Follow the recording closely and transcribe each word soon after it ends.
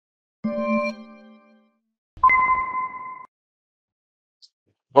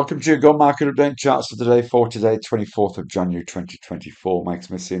Welcome to your Go Market Update charts for today, 24th of January 2024. Mike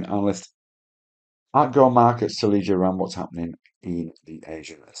Smith, senior analyst at Go Markets to lead you around what's happening in the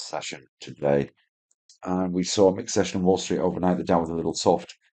Asian session today. And we saw a mixed session on Wall Street overnight. The Dow was a little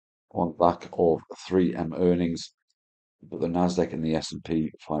soft on the back of 3M earnings, but the Nasdaq and the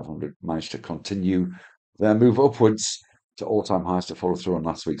S&P 500 managed to continue their move upwards to all-time highs to follow through on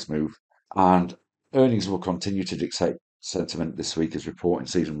last week's move. And earnings will continue to dictate sentiment this week as reporting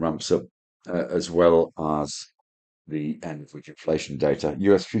season ramps up, as well as the end of week inflation data.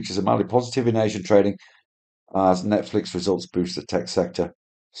 US futures are mildly positive in Asian trading as Netflix results boost the tech sector.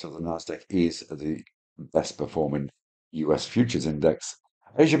 So the Nasdaq is the best performing US futures index.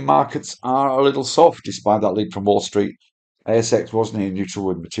 Asian markets are a little soft despite that lead from Wall Street. ASX was near neutral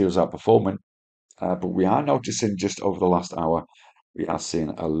with materials outperforming, but we are noticing just over the last hour, we are seeing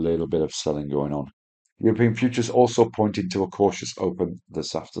a little bit of selling going on. European futures also pointing to a cautious open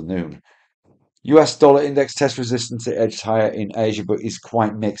this afternoon. US dollar index test resistance edged higher in Asia, but is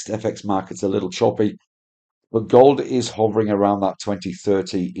quite mixed. FX markets a little choppy, but gold is hovering around that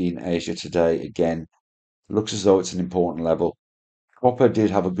 2030 in Asia today. Again, looks as though it's an important level. Copper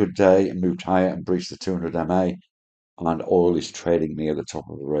did have a good day and moved higher and breached the 200 MA, and oil is trading near the top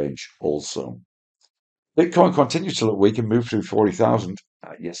of the range also. Bitcoin continues to look weak and moved through 40,000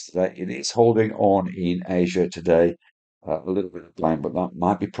 yesterday. It is holding on in Asia today, a little bit of blame, but that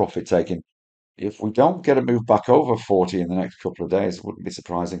might be profit taking. If we don't get a move back over 40 in the next couple of days, it wouldn't be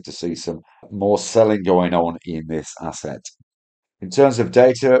surprising to see some more selling going on in this asset. In terms of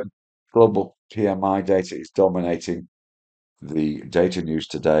data, global PMI data is dominating the data news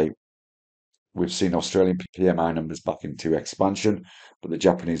today. We've seen Australian PMI numbers back into expansion, but the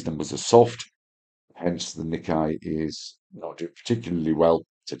Japanese numbers are soft. Hence, the Nikkei is not doing particularly well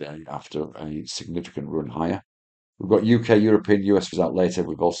today after a significant run higher. We've got UK, European, US result later.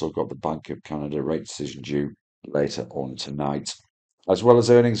 We've also got the Bank of Canada rate decision due later on tonight. As well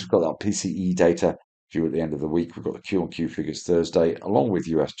as earnings, we've got that PCE data due at the end of the week. We've got the Q-on-Q figures Thursday, along with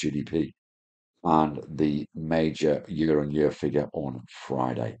US GDP and the major year-on-year figure on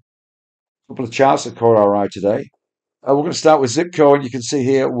Friday. A couple of charts that caught our eye today. We're going to start with Zipco, and you can see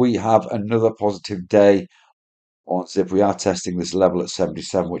here we have another positive day on Zip. We are testing this level at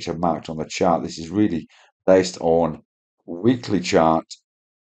 77, which I've marked on the chart. This is really based on weekly chart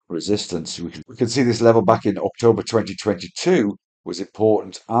resistance. We can see this level back in October 2022 was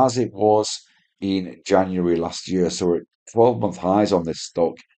important as it was in January last year. So we're at 12-month highs on this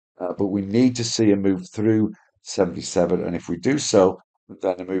stock, but we need to see a move through 77. And if we do so,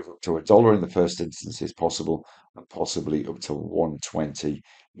 then a move up to $1 in the first instance is possible, and possibly up to 120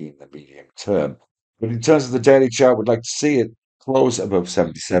 in the medium term. But in terms of the daily chart, we'd like to see it close above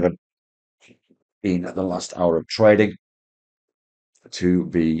 77 in the last hour of trading to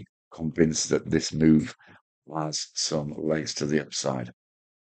be convinced that this move has some legs to the upside.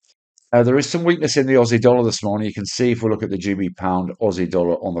 There is some weakness in the Aussie dollar this morning. You can see if we look at the GBPAUD Aussie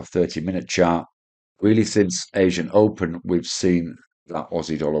dollar on the 30-minute chart, really since Asian Open, we've seen that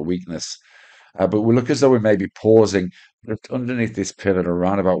Aussie dollar weakness. But we look as though we may be pausing underneath this pivot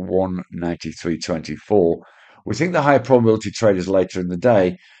around about 193.24. We think the higher probability trade is later in the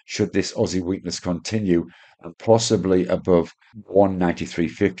day should this Aussie weakness continue and possibly above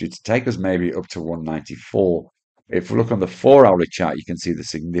 193.50 to take us maybe up to 194. If we look on the 4-hourly chart, you can see the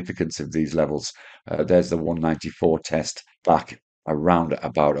significance of these levels. There's the 194 test back around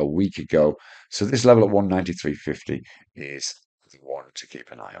about a week ago. So this level at 193.50 is the one to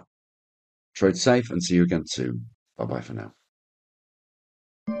keep an eye on. Trade safe and see you again soon. Bye bye for now.